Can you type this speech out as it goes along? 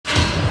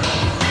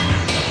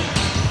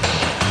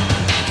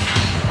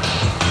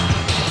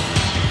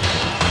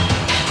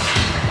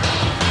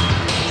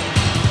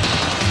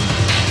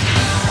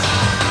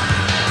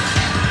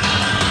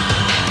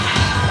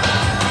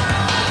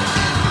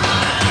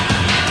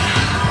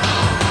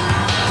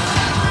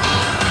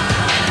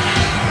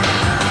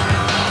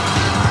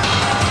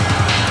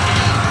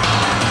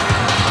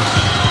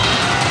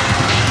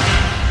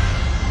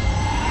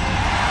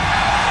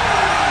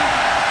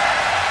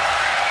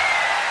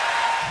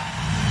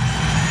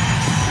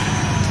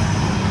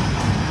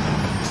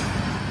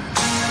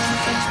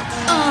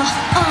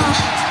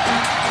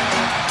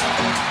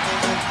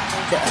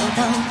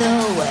the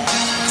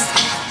waves.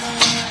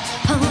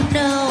 Oh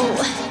no,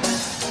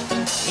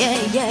 yeah,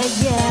 yeah,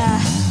 yeah.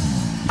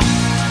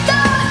 Go,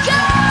 go!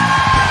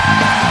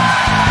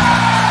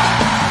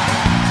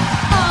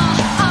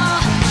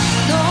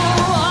 No,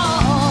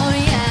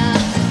 yeah.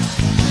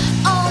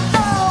 Oh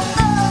no,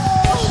 no.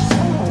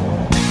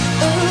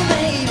 Oh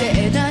baby,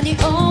 何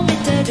を見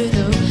てる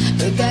の？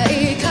深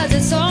い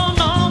風そ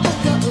の向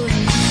こうに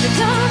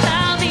どん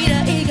な未来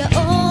が多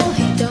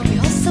い瞳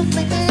を染め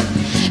て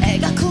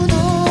描くの？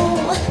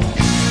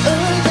 Oh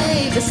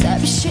baby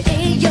寂し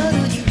い夜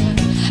には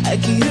飽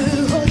きる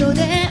ほどで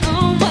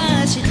思う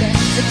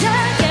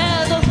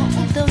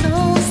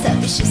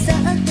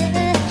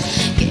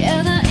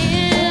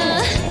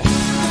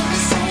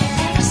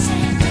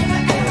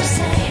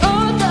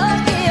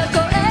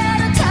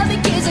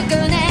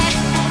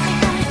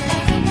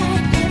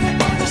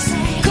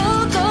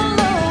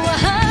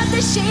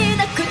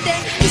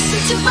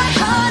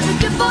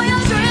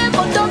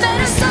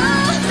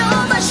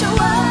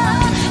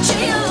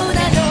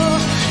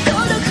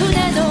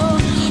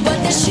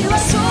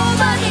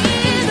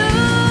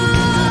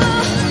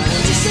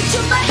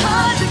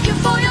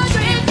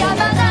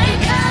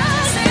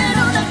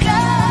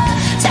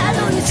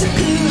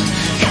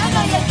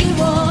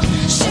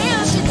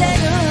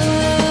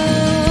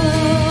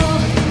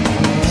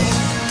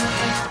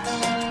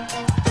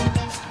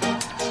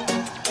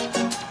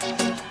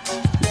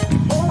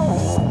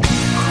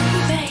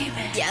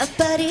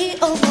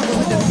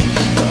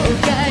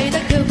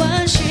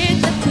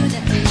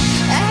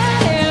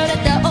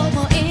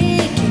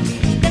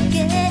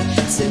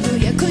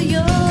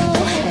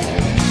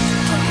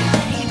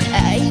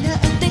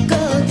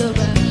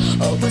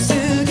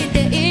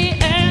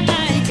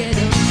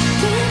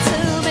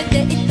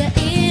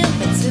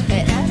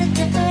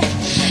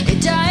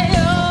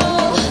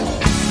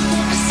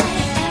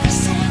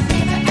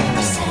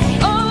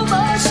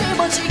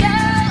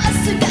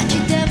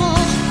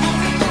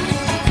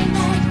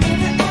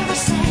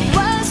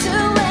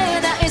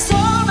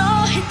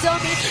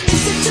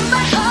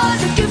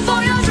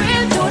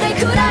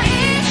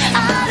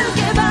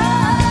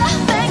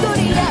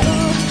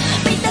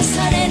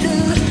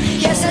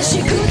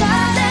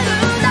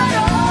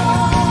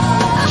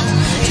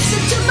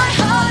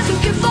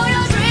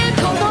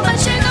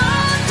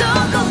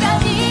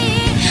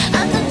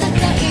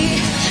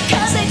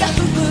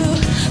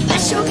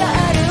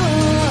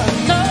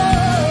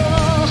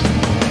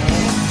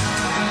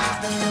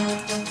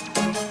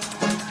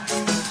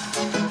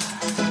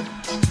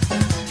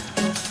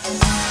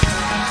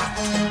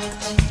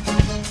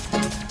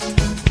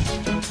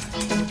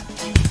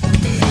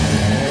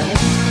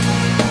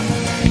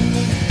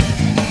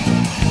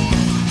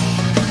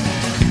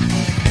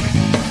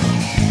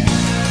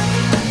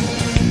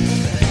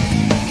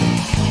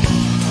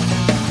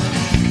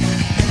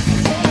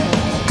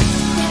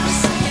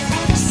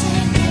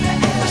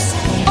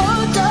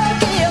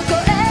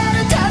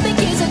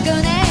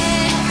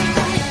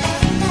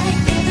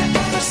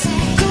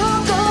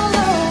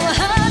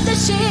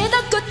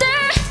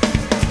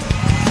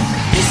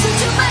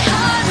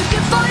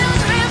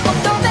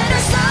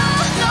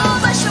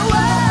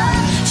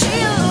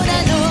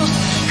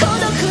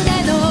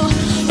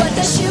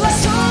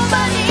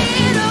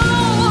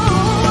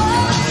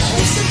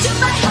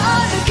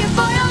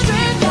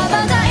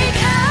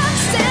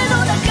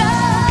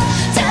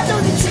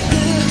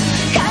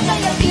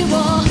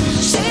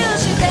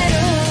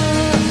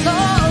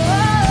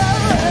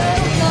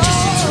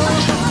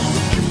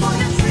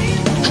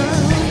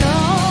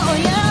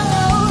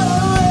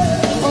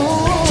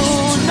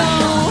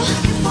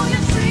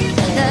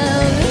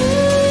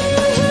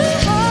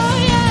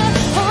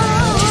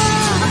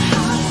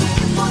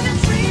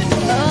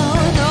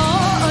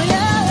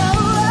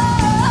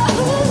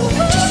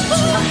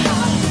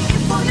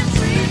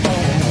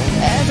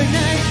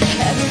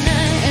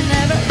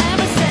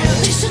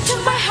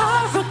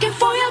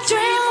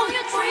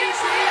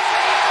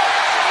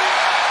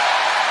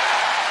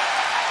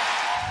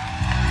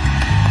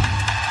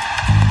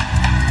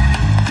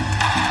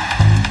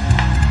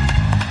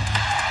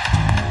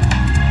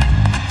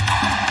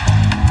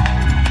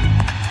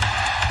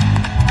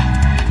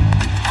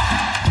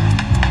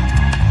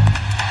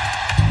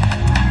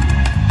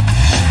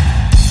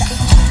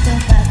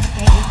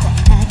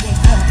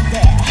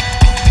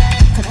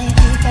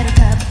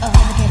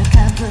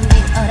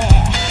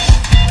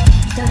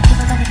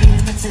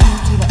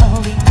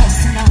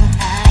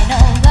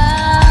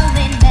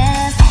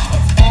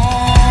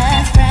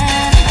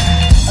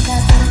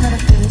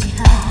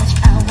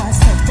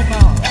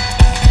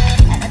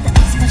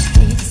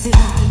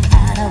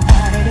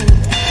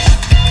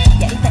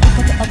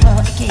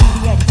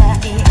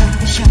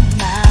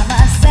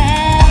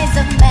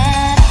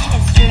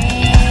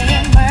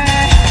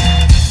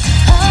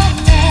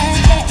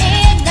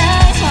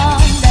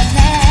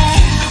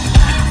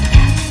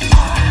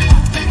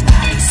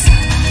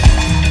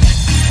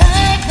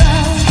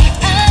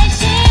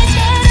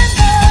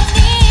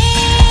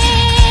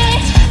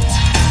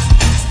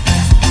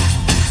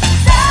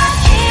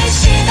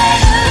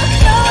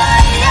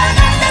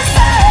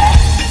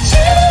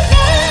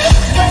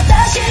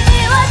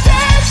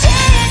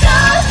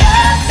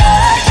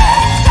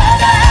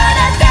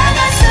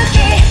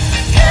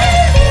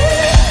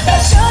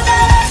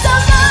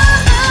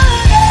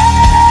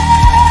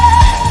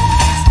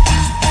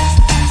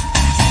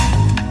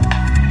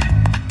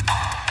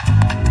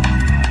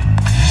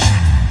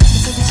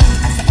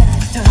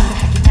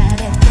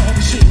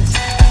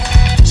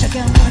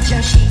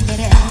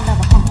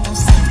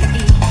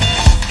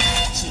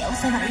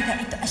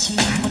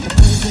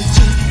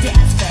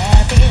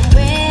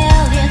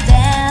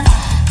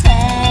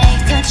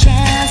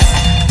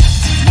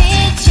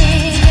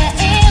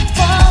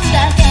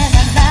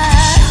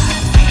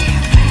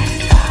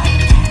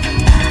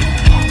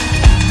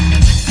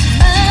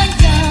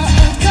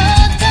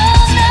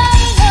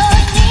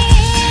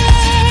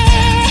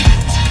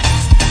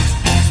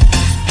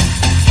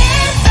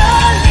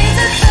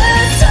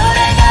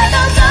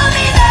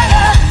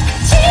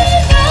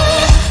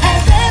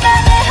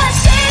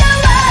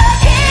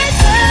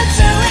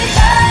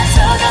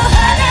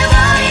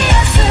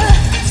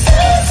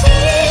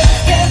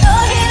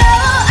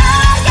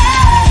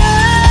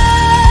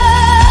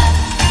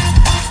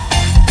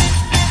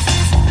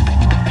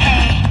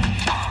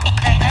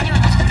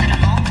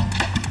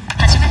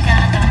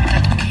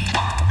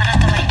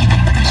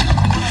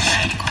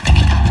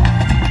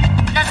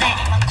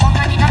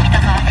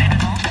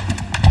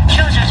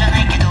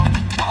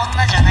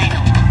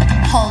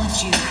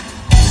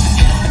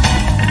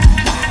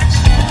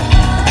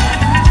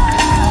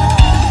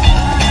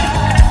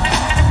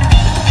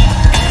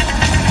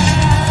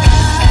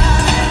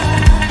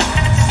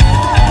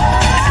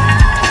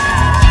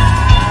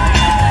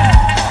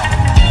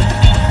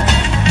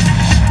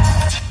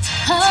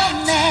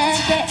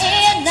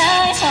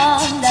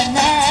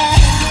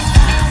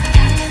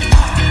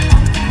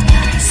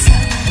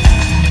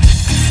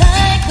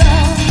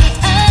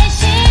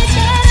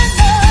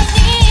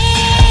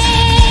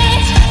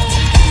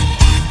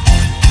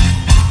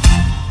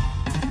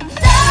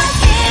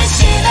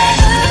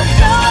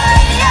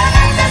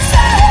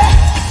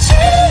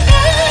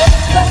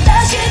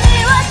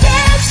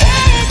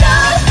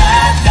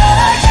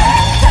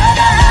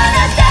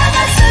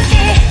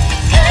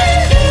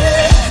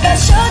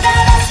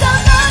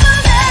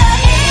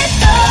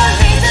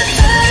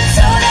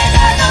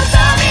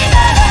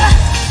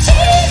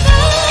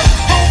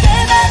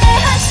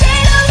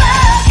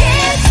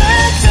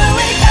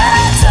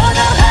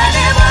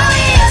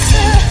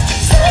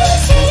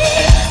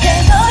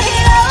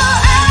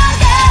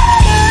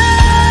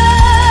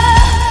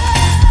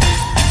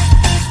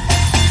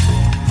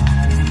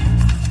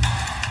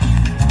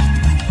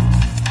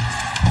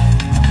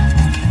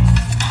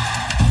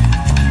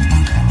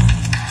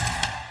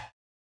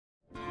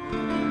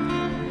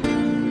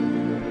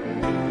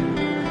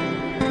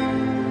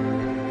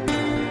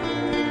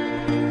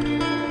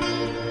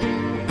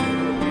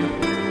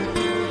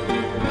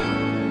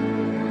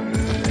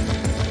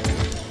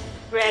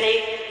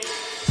Ready?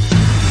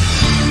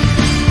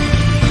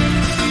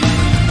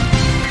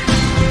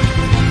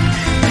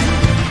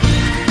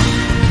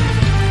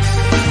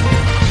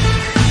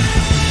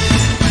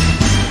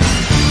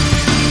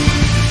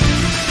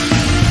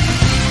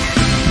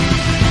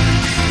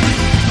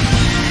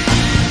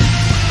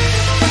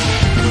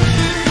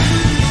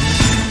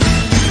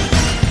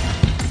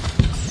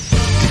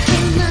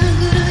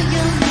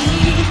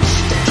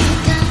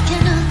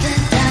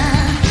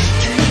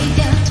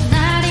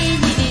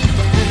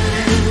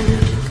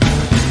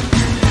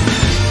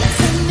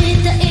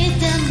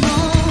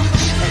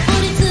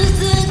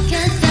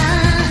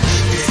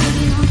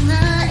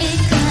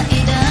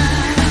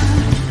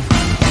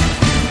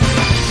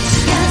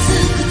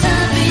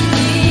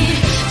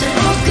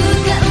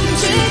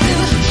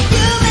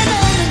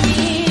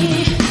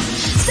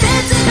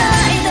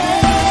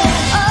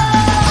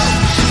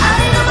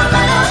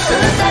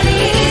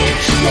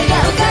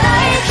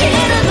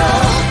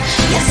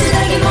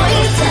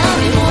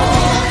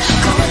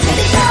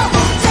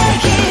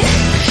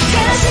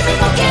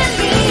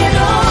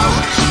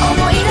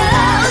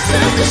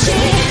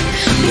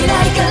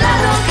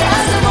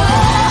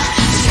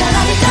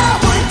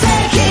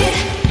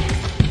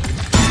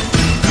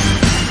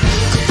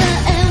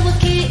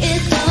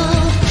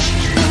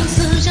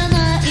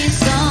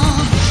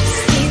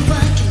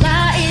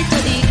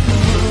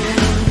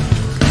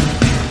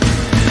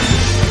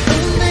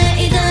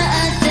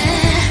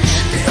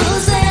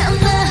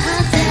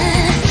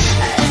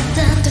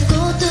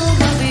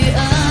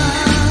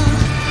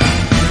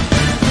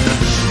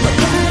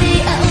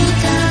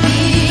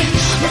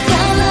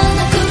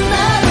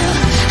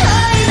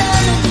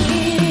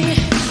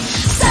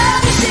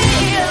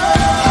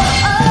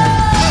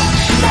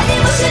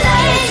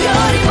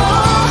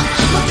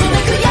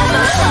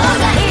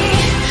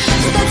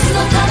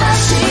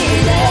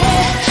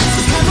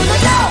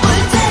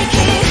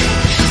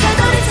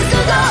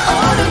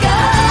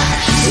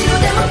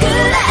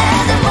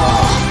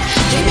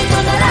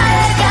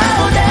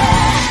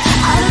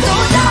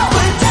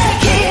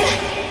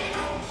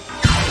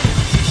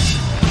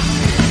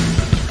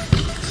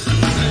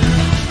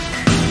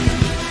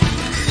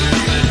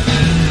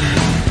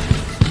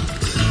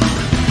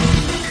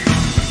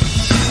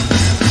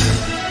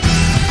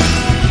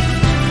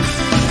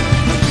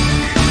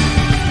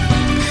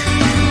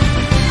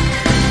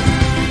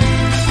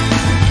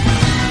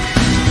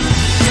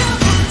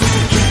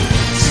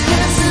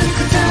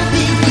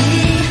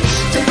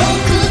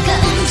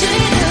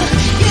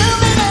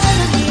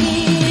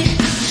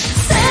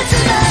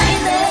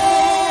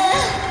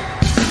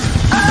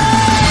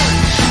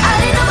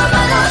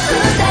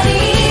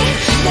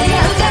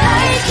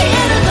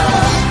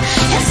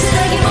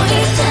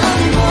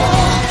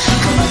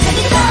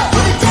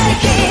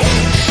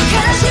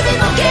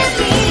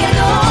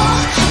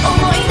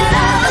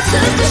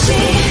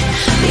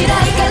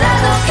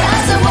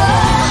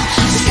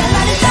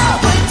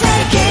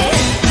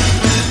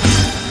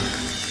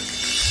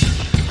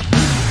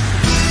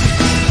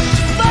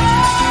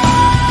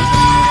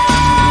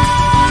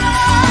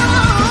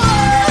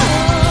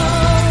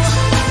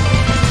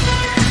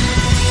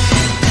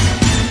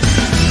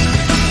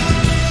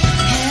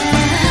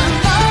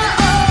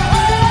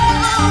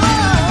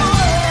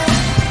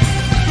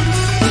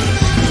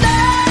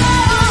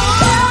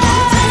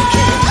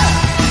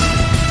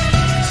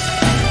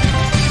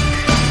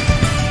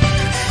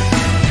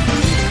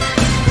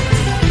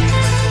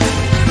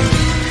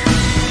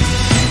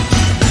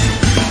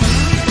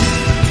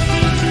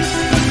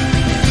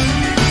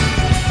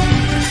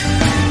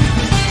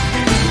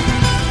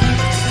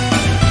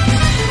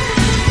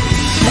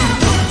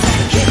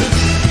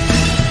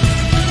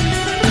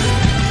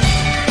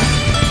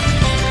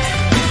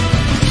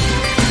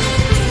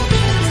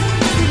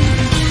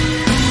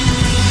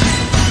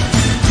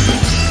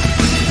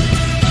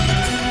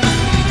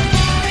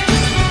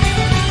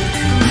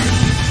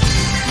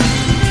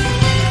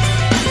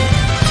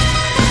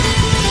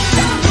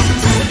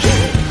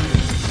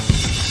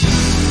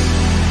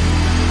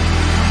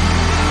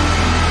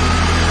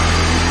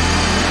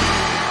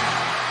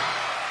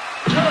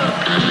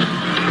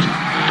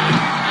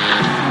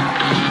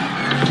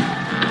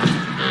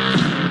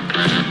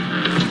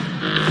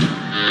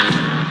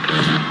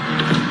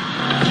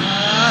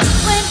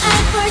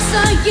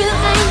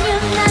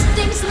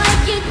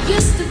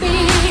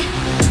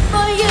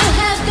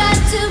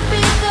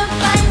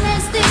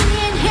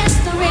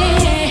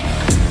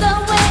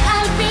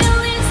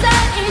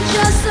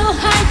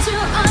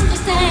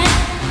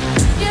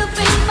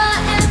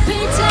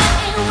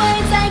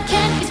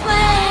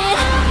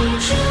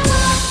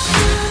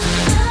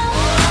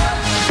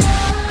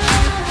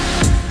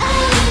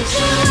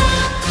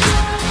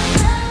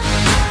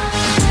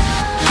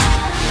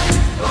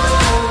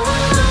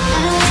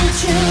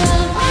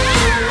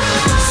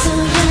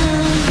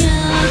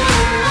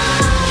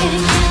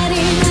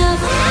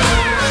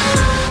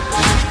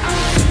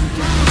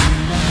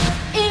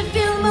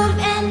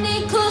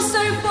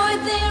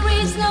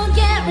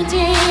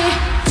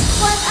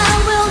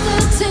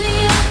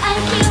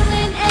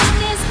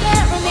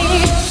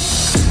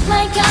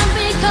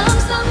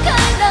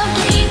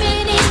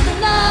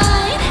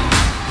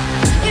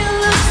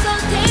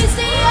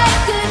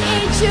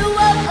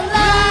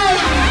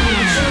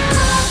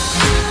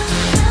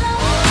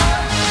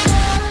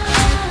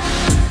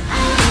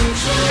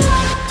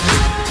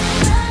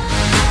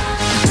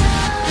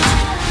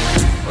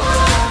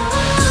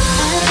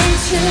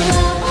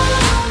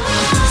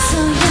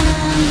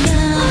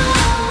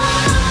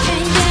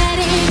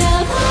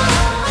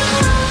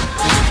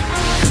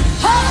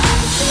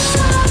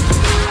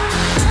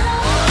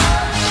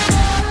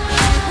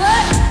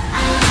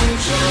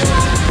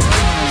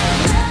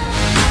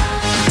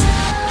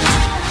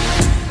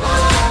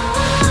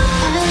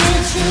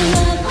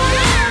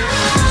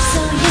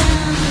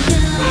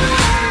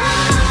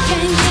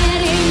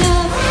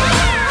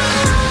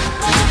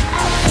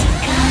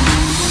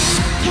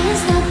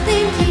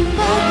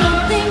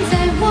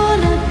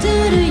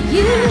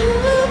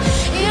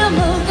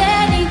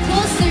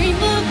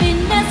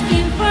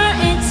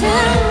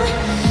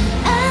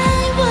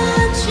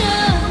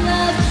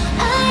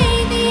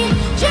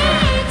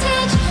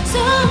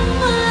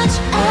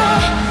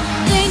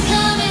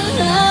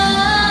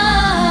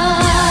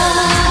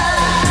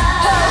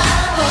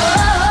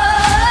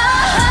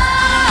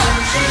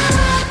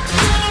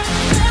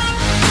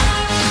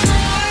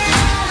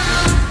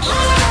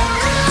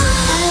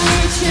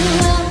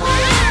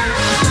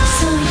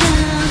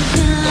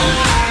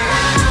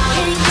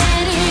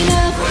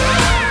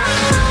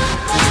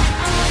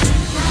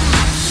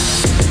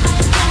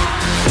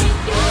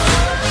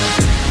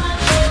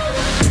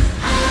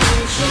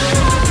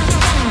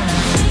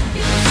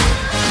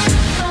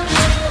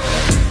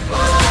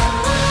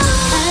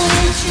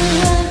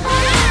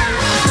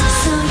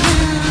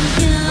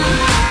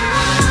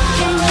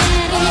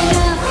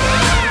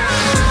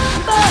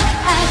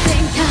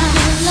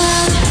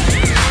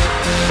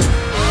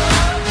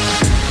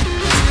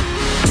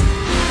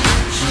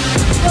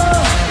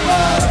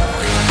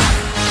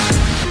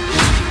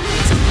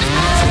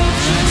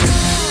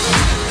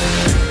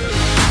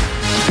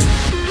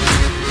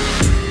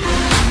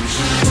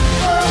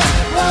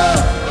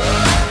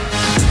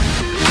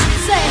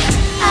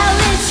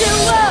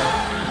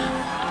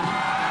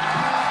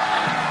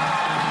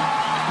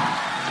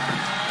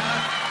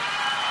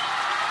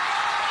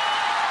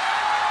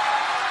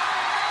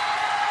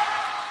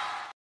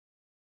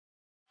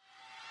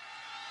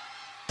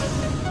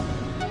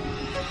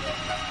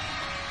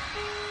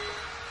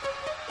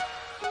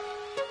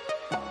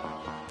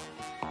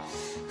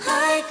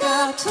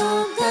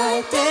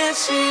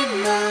 し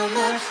ま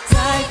ま最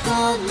高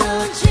の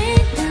時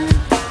間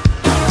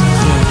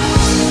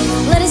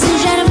Ladies and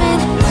gentlemen,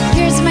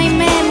 here's my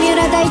man,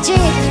 Miura Daichi.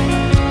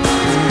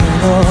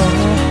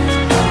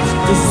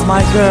 This is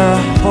my girl,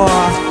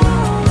 BoA.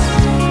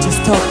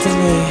 Just talk to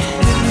me.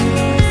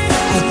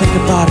 I think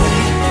about it.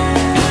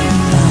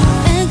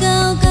 笑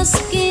顔が好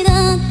きだ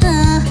っ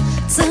た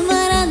つ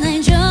まらな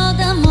い冗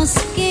談も好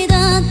き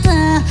だっ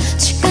た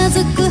近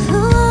づく不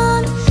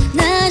穏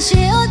な足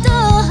音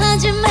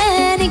初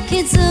めに気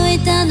づい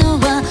たの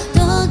は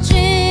どっち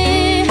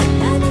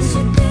話し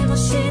ても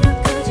しな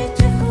くじ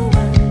ち不安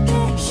で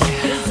傷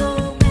を埋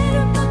める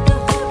ことを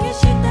消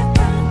したか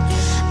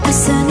朝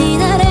に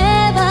なれ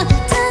ば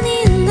他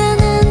人だ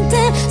なんて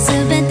全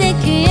て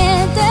消え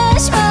て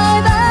しまえ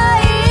ば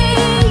い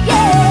い、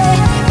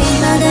未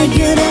だ揺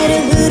れる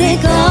振り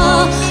子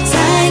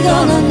最後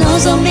の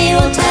望みを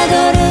た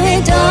どる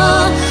人な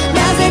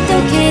ぜ途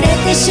切れ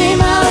てし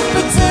まう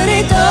ぷつ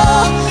りと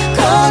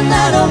こんな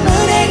の胸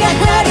が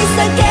張り裂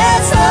け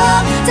そう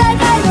互い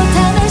のた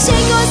め試行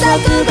錯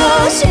誤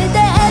してた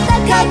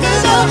覚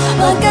悟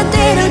分かって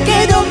るけ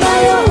ど迷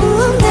う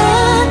んだ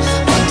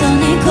本当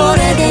にこれ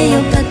でよ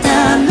かっ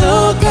たの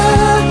か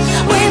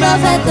We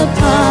both had the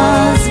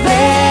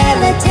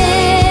possibility、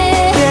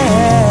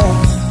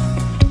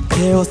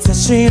手を差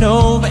し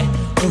伸べこ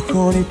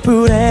こに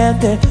触れ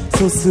て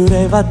そうす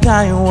れば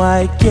太陽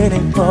は生き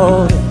に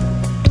ほる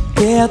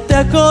出会っ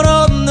た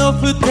頃の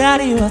二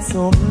人は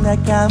そんな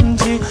感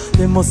じ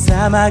でも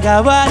様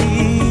変わ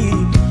り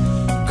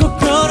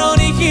心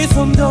に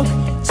潜んどく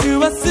中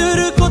和す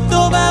る言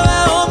葉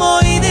は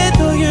思い出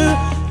という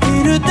フ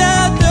ィル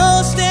ターと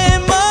して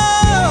も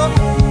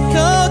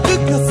遠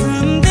く霞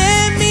んで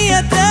見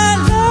当た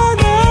らない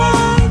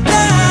んだ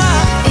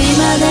未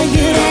だ揺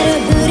れ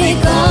る振り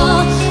子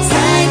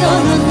最後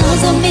の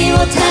望みを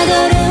た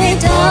どる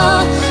人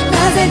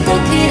なぜ途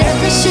切れ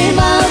てし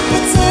まうぷ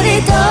つり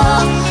と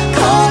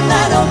こん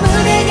なの胸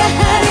が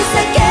張り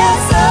裂け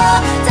そ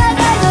う互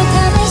いの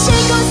ため試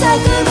行錯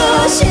誤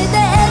して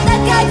た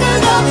覚悟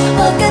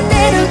分かって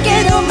る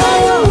けど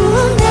迷う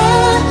んだ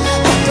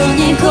本当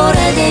にこ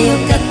れでよ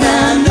かっ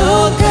た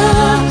のか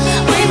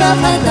We both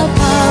had the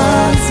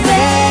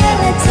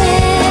possibility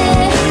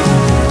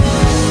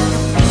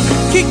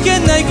聞け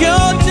ない表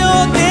情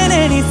を丁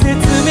寧に説明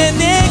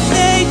でき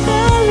ていた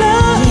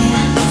ら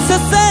些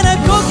細な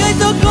後悔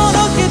とこ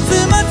の結末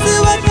は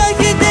回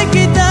避で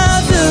きたは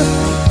ず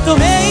透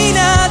明な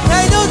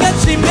態度が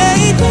致命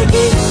的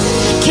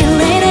綺麗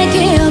な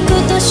記憶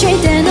とし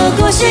て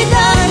残した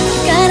か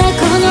ら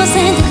この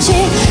選択肢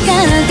から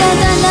だんだん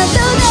とね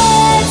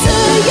強く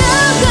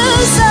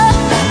そう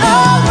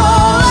思わ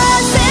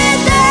せ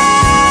た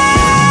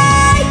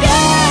い、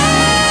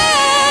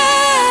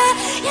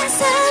優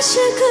し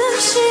く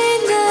し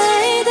ない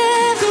で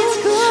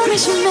惨め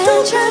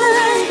じゃない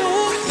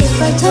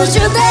If I told you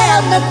that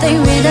I'm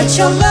nothing without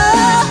your love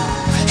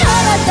あ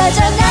なたじ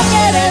ゃなけ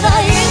れば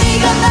意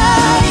味がない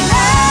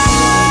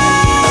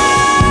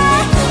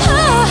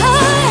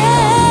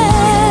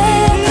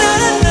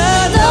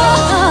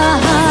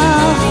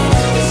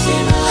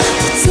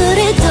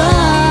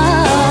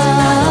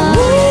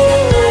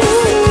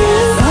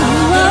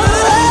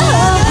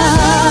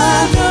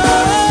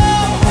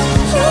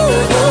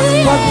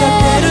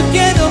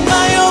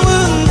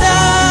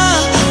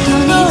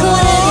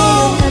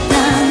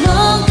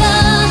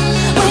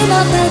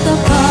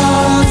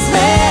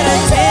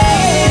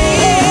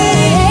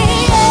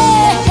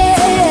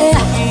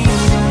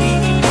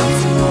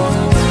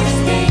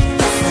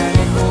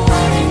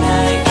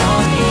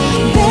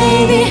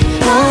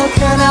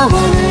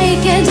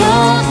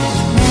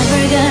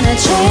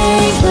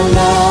Change the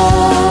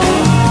love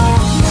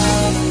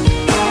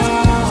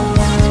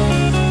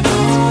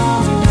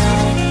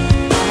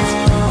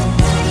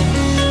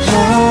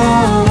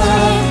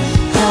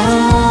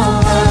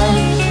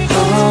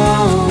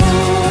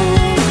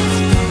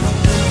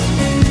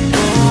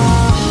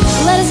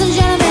Ladies and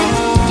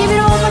gentlemen, give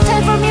it one more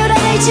time for Miura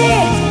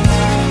Daichi.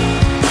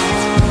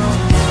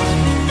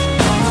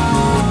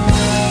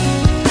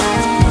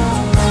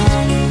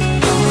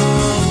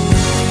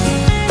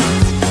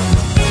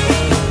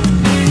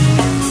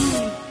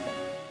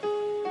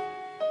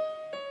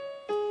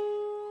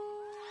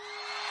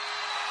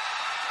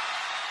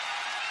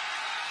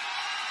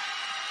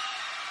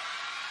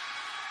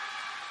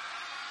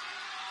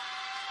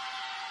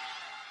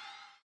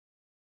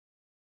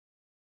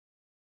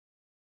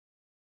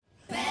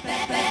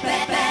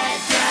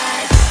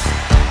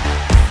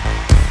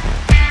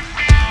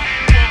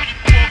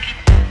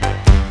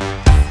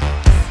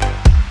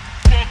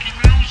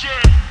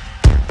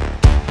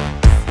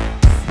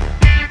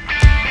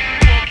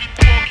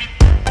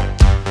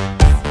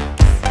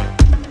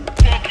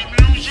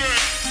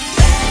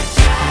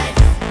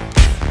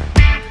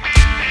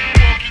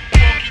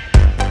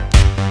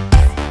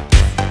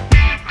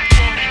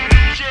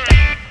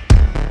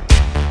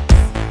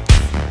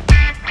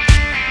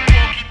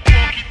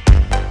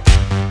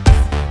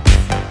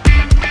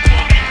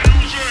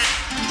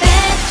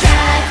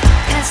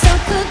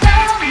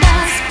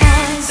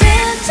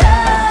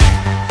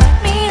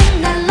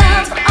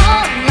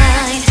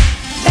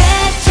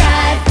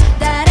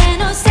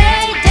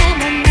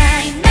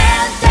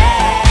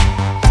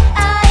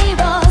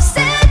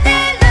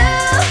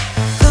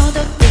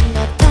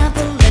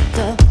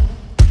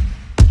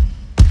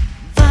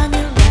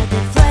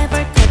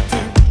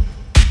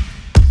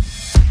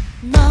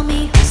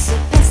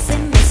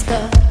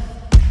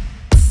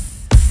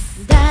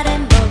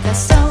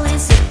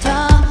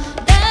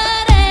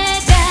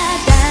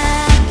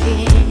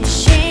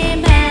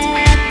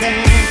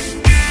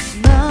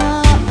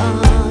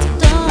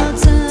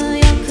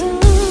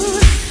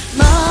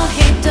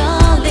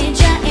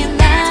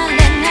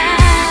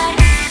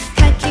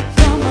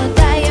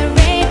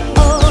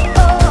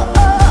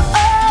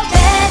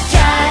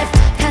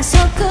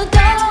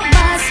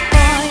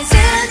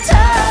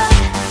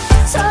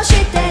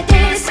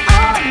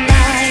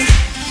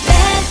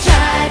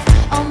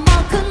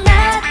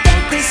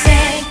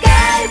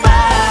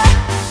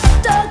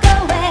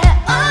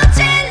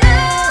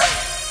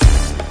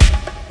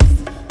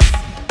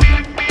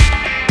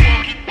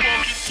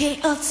 気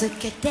をつ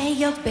けて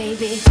よ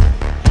baby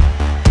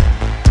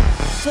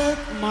ブッ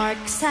クマー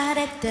クさ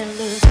れてる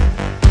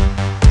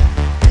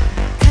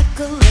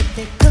隠れ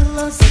てクロ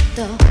ーゼッ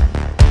ト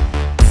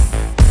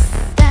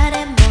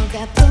誰も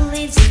がプ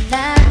リズナ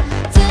ー